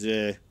way,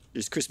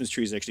 there's Christmas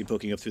trees actually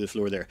poking up through the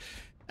floor there.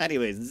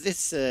 Anyway,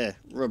 this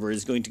rubber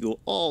is going to go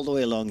all the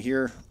way along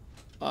here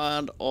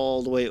and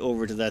all the way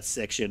over to that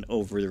section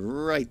over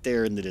right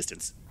there in the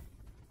distance.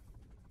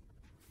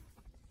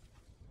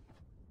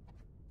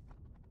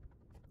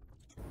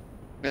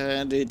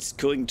 And it's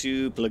going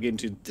to plug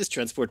into this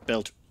transport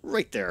belt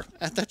right there.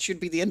 And that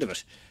should be the end of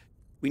it.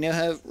 We now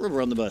have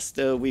rubber on the bus,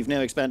 though we've now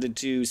expanded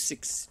to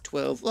 6,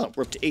 12, well,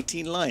 we're up to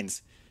 18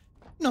 lines.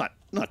 Not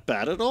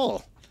bad at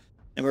all.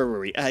 And where were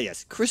we? Ah,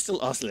 yes, crystal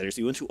oscillators.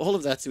 We went through all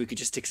of that so we could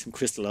just stick some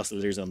crystal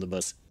oscillators on the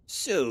bus.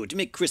 So, to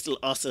make crystal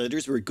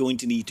oscillators, we're going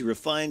to need to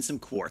refine some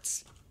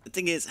quartz. The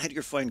thing is, how do you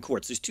refine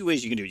quartz? There's two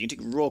ways you can do it. You can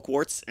take raw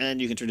quartz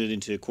and you can turn it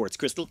into quartz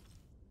crystal.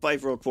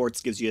 5 raw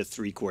quartz gives you a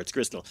 3 quartz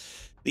crystal.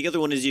 The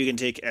other one is you can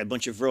take a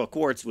bunch of raw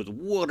quartz with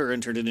water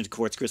and turn it into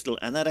quartz crystal,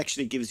 and that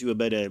actually gives you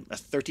about a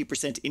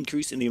 30%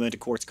 increase in the amount of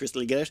quartz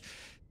crystal you get.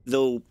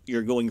 Though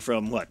you're going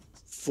from, what,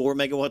 4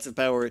 megawatts of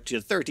power to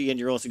 30, and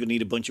you're also going to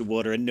need a bunch of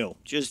water, and no,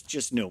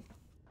 just no.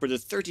 For the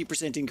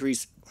 30%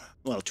 increase,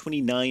 well,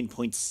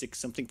 29.6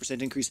 something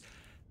percent increase,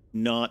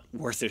 not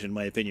worth it in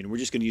my opinion. We're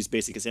just going to use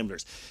basic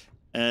assemblers.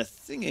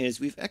 Thing is,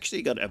 we've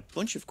actually got a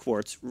bunch of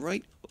quartz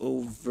right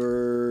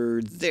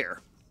over there.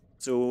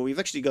 So we've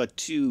actually got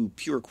 2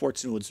 pure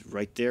quartz nodes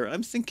right there.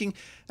 I'm thinking,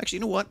 actually,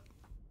 you know what?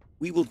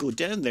 We will go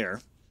down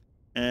there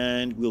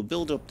and we'll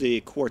build up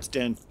the quartz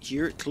down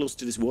here close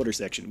to this water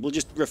section. We'll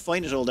just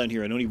refine it all down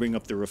here and only bring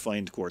up the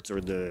refined quartz, or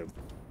the,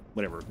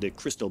 whatever, the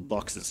crystal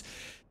boxes.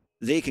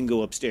 They can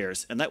go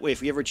upstairs. And that way,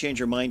 if we ever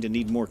change our mind and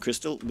need more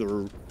crystal,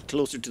 we're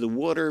closer to the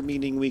water,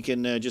 meaning we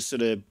can just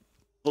sort of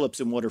pull up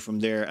some water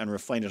from there and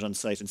refine it on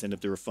site and send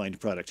up the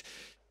refined product.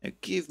 Now,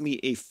 give me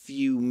a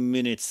few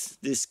minutes.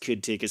 This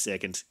could take a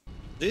second.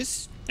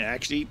 This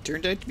actually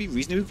turned out to be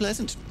reasonably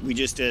pleasant. We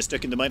just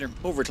stuck in the miner,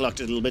 overclocked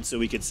it a little bit so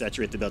we could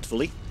saturate the belt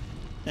fully.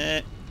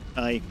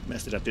 I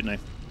messed it up, didn't I?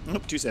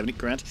 Oh, 270,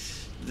 grand.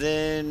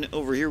 Then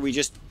over here we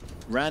just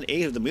ran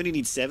 8 of them. We only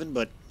need 7,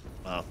 but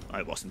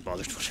I wasn't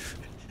bothered.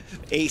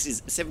 8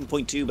 is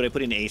 7.2, but I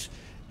put in 8.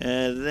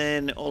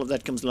 Then all of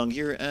that comes along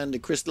here, and the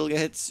crystal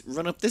gets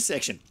run up this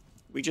section.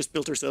 We just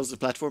built ourselves a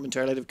platform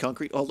entirely out of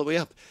concrete all the way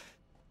up.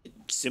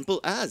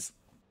 Simple as.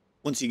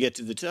 Once you get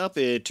to the top,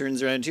 it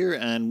turns around here,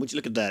 and would you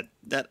look at that?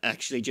 That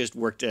actually just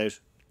worked out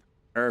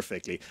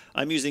perfectly.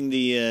 I'm using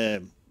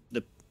the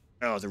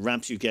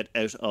ramps you get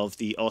out of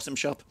the Awesome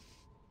Shop.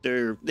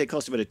 They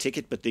cost about a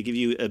ticket, but they give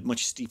you a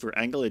much steeper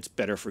angle. It's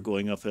better for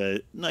going up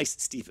nice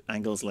steep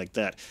angles like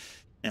that.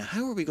 Now,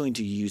 how are we going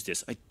to use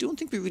this? I don't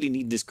think we really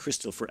need this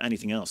crystal for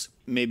anything else.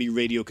 Maybe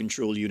radio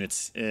control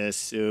units.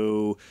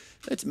 So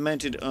let's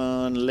mount it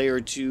on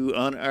layer 2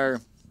 on our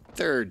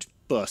 3rd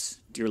bus.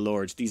 Dear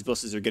Lord, these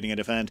buses are getting out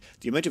of hand.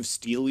 The amount of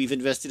steel we've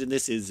invested in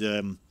this is,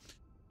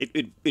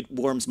 it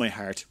warms my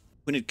heart.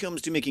 When it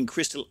comes to making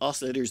crystal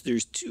oscillators,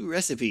 there's 2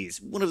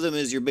 recipes. One of them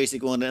is your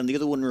basic one, and the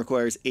other one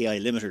requires AI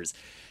limiters.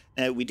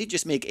 We did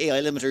just make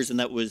AI limiters, and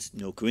that was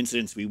no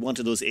coincidence. We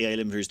wanted those AI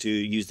limiters to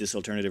use this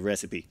alternative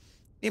recipe.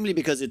 Namely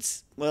because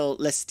it's, well,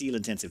 less steel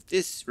intensive.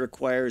 This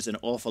requires an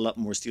awful lot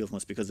more steel from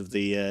us because of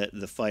the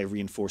 5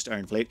 reinforced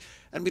iron plate.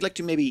 And we'd like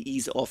to maybe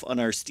ease off on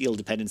our steel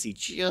dependency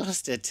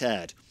just a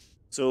tad.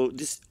 So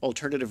this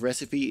alternative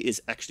recipe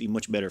is actually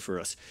much better for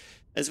us.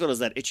 As well as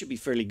that, it should be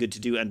fairly good to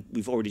do, and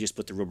we've already just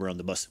put the rubber on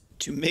the bus.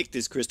 To make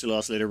this crystal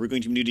oscillator, we're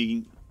going to be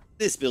needing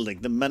this building,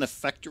 the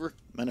manufacturer.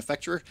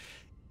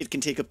 It can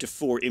take up to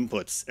 4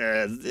 inputs.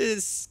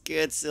 This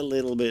gets a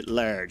little bit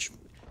large.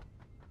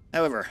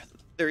 However,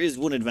 there is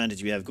one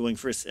advantage we have going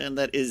for us, and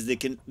that is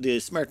the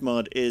smart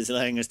mod is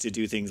allowing us to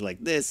do things like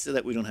this so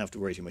that we don't have to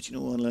worry too much. You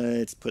know what,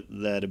 let's put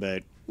that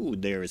about, ooh,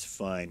 there is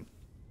fine.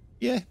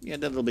 Yeah,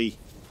 that'll be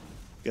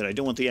good. I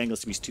don't want the angles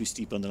to be too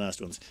steep on the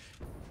last ones.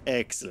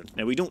 Excellent.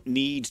 Now, we don't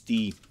need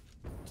the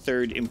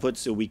 3rd input,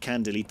 so we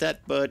can delete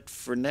that, but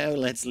for now,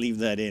 let's leave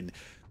that in.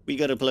 We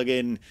got to plug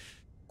in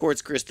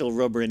quartz crystal,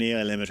 rubber, and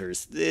AI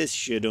limiters. This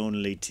should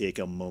only take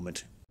a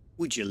moment.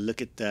 Would you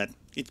look at that?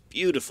 It's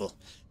beautiful.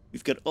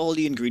 We've got all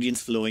the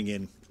ingredients flowing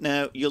in.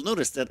 Now, you'll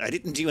notice that I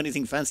didn't do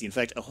anything fancy. In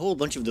fact, a whole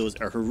bunch of those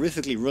are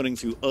horrifically running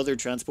through other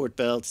transport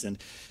belts and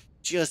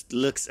just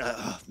looks...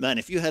 man,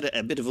 if you had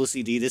a bit of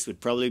OCD, this would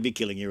probably be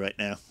killing you right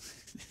now.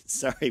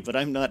 Sorry, but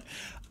I'm not...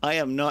 I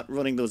am not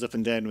running those up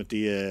and down with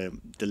the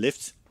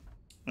lifts.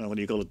 What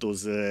do you call it?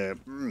 Those...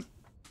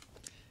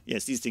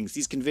 Yes, these things,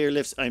 these conveyor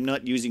lifts, I'm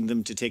not using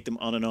them to take them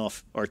on and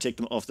off or take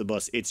them off the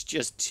bus. It's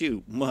just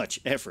too much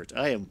effort.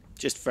 I am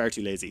just far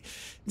too lazy.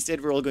 Instead,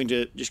 we're all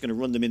just going to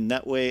run them in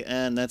that way,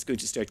 and that's going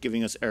to start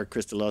giving us our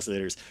crystal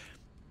oscillators.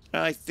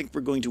 I think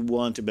we're going to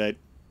want about,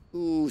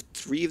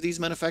 3 of these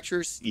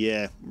manufacturers?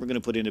 Yeah, we're going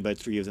to put in about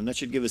 3 of them. That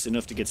should give us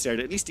enough to get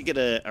started, at least to get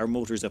our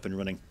motors up and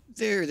running.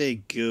 There they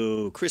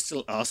go.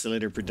 Crystal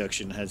oscillator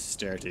production has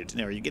started.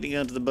 Now, are you getting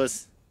onto the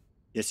bus?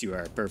 Yes, you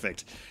are.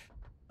 Perfect.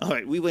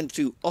 Alright, we went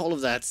through all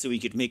of that so we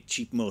could make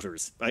cheap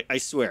motors. I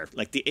swear,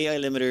 like the AI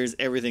limiters,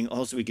 everything,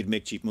 also we could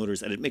make cheap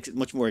motors, and it makes it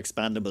much more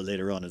expandable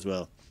later on as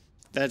well.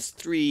 That's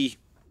 3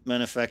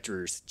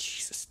 manufacturers.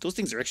 Jesus, those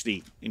things are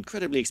actually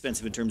incredibly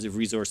expensive in terms of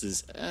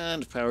resources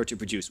and power to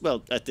produce.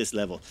 Well, at this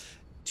level.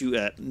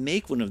 To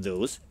make one of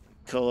those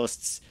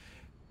costs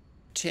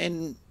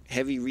 10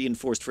 heavy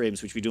reinforced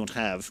frames, which we don't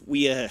have.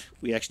 We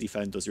actually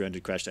found those around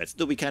at crash sites,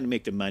 though we can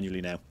make them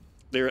manually now.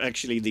 They're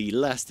actually the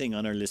last thing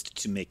on our list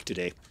to make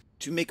today.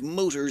 To make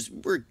motors,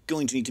 we're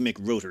going to need to make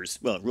rotors.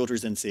 Well,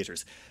 rotors and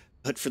stators.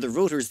 But for the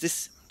rotors,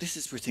 this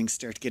is where things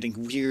start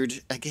getting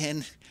weird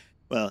again.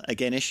 Well,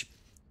 again-ish.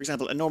 For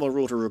example, a normal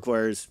rotor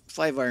requires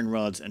 5 iron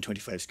rods and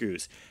 25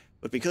 screws.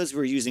 But because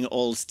we're using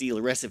all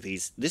steel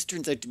recipes, this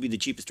turns out to be the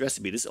cheapest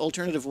recipe. This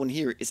alternative one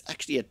here is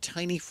actually a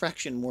tiny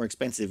fraction more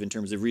expensive in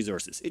terms of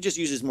resources. It just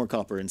uses more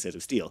copper instead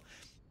of steel.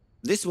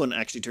 This one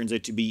actually turns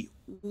out to be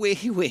way,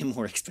 way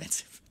more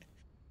expensive.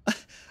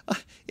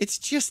 It's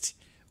just...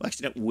 Well,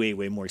 actually, not way,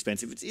 way more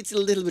expensive. It's a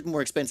little bit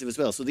more expensive as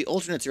well. So the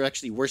alternates are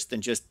actually worse than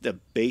just the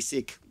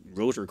basic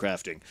rotor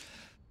crafting.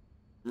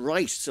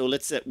 Right, so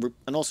let's... and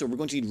also, we're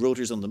going to need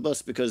rotors on the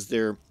bus because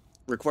they're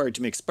required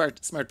to make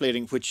smart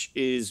plating, which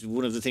is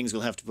one of the things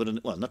we'll have to put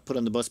on... Well, not put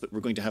on the bus, but we're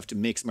going to have to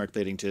make smart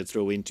plating to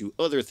throw into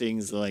other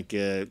things like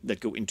that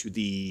go into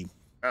the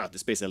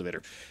space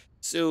elevator.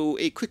 So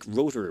a quick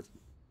rotor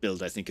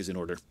build, I think, is in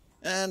order.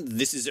 And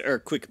this is our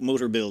quick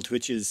motor build,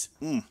 which is...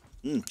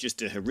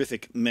 just a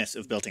horrific mess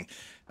of belting.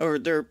 However,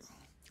 they're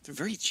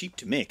very cheap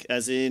to make,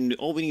 as in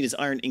all we need is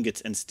iron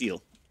ingots and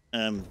steel.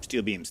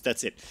 Steel beams,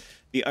 that's it.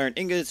 The iron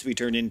ingots we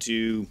turn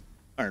into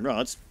iron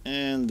rods,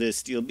 and the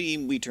steel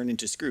beam we turn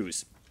into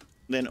screws.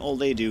 Then all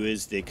they do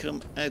is they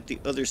come out the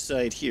other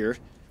side here,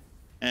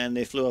 and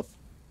they flow up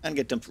and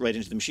get dumped right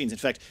into the machines. In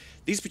fact,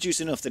 these produce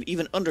enough that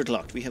even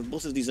underclocked, we have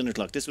both of these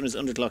underclocked. This one is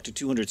underclocked to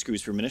 200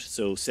 screws per minute,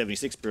 so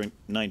 76.9%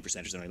 or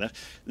something like that.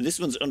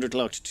 This one's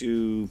underclocked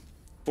to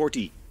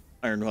 40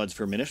 iron rods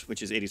per minute,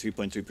 which is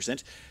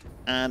 83.3%,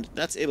 and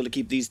that's able to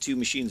keep these 2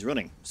 machines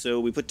running. So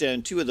we put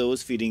down 2 of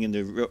those, feeding in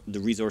the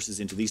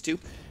resources into these 2,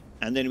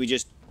 and then we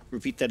just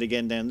repeat that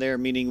again down there,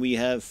 meaning we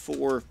have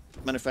 4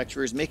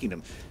 manufacturers making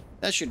them.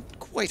 That should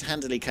quite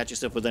handily catch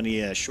us up with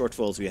any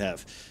shortfalls we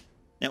have.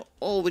 Now,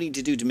 all we need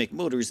to do to make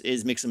motors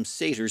is make some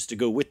stators to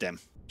go with them.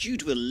 Due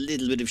to a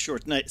little bit of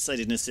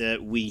short-sightedness,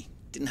 we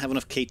didn't have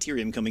enough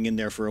caterium coming in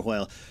there for a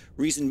while.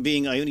 Reason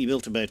being, I only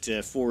built about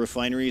 4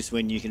 refineries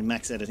when you can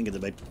max out, I think, at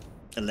about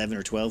 11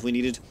 or 12 we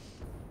needed.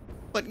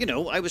 But, you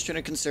know, I was trying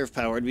to conserve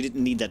power and we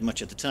didn't need that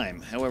much at the time.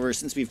 However,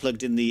 since we've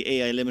plugged in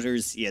the AI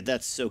limiters, yeah,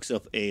 that soaks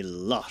up a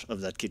lot of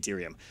that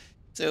caterium.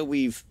 So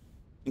we've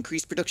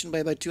increased production by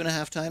about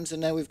 2.5 times, and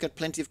now we've got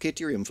plenty of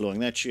caterium flowing.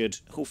 That should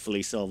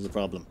hopefully solve the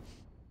problem.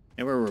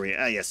 Now, where were we?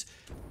 Ah, yes.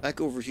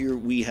 Back over here,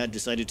 we had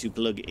decided to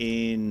plug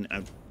in,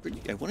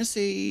 I want to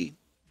say,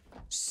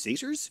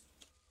 stators?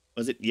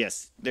 Was it?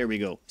 Yes, there we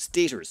go.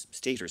 Stators.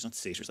 Stators, not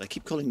stators. I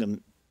keep calling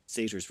them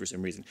stators for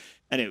some reason.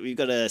 Anyway, we've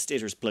got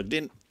stators plugged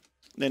in.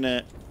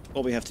 Then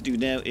all we have to do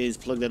now is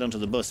plug that onto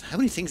the bus. How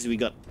many things have we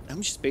got? How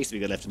much space have we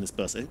got left in this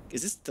bus?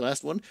 Is this the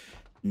last one?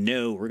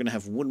 No, we're going to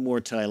have 1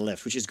 more tile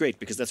left, which is great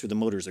because that's where the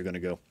motors are going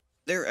to go.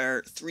 There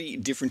are 3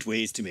 different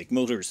ways to make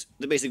motors.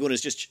 The basic one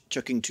is just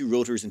chucking 2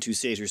 rotors and 2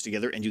 stators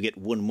together and you get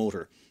 1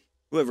 motor.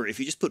 However, if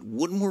you just put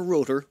 1 more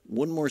rotor,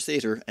 1 more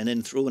stator, and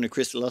then throw in a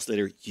crystal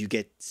oscillator, you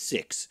get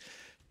 6.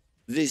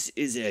 This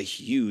is a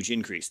huge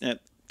increase. Now,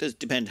 does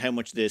depend how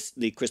much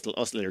the crystal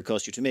oscillator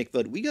costs you to make,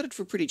 but we got it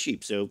for pretty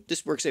cheap, so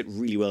this works out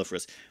really well for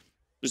us.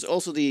 There's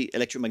also the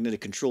electromagnetic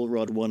control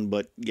rod one,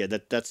 but yeah,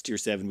 that's tier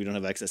 7. We don't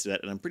have access to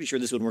that, and I'm pretty sure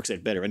this one works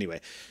out better anyway.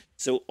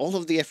 So all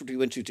of the effort we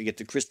went to get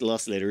the crystal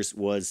oscillators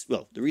was,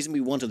 well, the reason we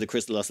wanted the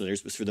crystal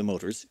oscillators was for the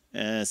motors.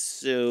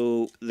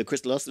 So the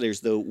crystal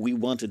oscillators, though, we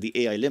wanted the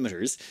AI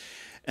limiters.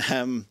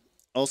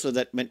 Also,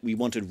 that meant we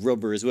wanted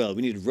rubber as well.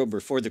 We needed rubber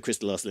for the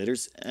crystal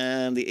oscillators,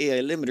 and the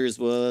AI limiters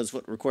was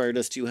what required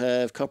us to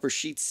have copper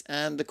sheets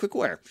and the quick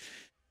wire.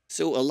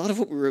 So a lot of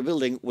what we were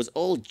building was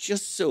all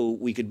just so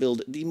we could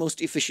build the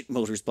most efficient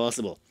motors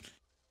possible.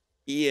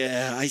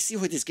 Yeah, I see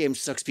why this game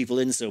sucks people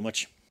in so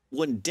much.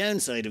 One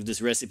downside of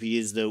this recipe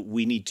is that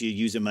we need to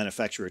use a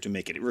manufacturer to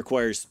make it. It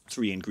requires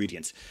 3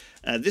 ingredients.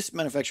 This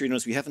manufacturer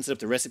knows we haven't set up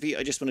the recipe.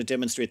 I just want to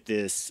demonstrate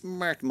the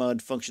smart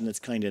mod function that's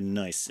kind of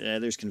nice.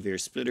 There's conveyor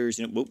splitters.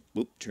 You know, whoop,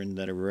 whoop, turn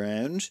that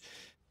around.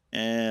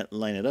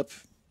 Line it up.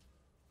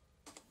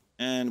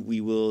 And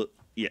we will...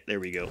 Yeah, there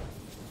we go.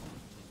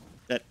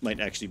 That might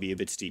actually be a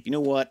bit steep. You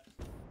know what?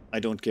 I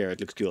don't care.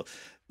 It looks cool.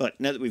 But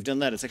now that we've done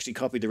that, it's actually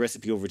copied the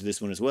recipe over to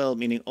this one as well,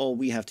 meaning all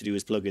we have to do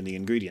is plug in the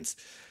ingredients.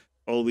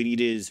 All we need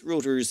is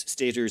rotors,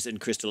 stators, and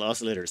crystal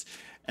oscillators.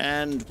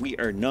 And we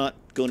are not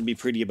going to be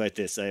pretty about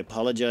this. I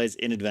apologize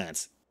in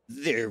advance.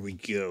 There we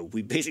go.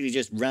 We basically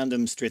just ran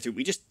them straight through.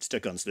 We just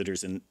stuck on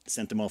splitters and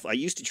sent them off. I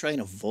used to try and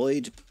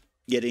avoid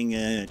getting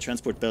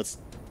transport belts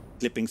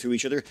clipping through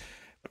each other.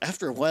 But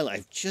after a while,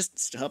 I've just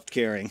stopped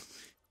caring.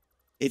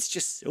 It's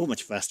just so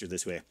much faster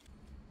this way.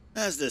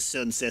 As the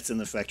sun sets in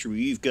the factory,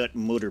 we've got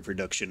motor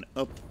production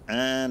up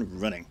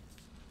and running.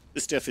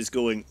 This stuff is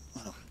going...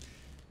 well,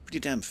 pretty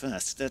damn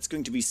fast. That's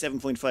going to be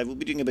 7.5. We'll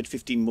be doing about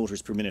 15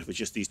 motors per minute with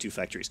just these 2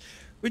 factories,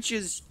 which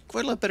is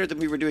quite a lot better than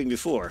we were doing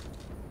before.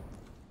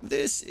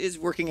 This is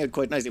working out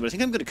quite nicely, but I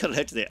think I'm going to cut it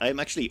out today. I'm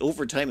actually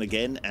over time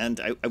again, and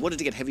I wanted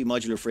to get heavy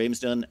modular frames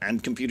done,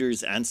 and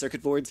computers, and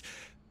circuit boards,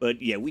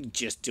 but yeah, we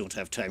just don't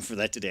have time for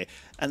that today.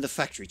 And the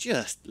factory,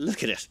 just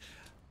look at it.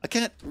 I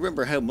can't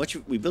remember how much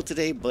we built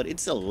today, but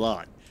it's a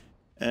lot.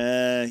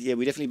 Yeah,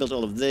 we definitely built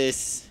all of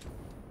this.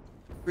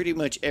 Pretty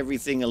much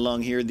everything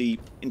along here. The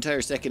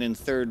entire second and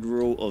third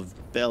row of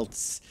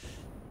belts.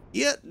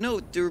 Yeah, no,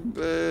 they're...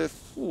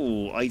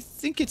 I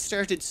think it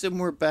started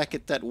somewhere back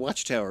at that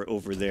watchtower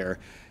over there.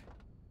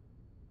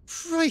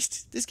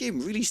 Christ, this game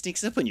really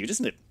sneaks up on you,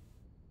 doesn't it?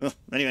 Oh,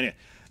 anyway.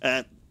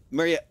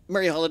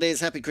 Merry holidays,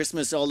 happy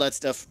Christmas, all that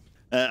stuff.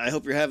 I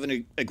hope you're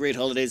having a great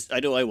holidays.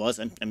 I know I was.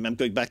 I'm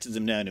going back to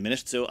them now in a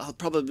minute, so I'll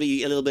probably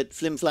be a little bit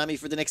flim-flammy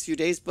for the next few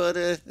days, but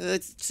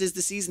it's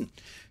the season.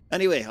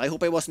 Anyway, I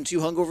hope I wasn't too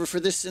hungover for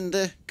this,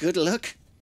 and good luck.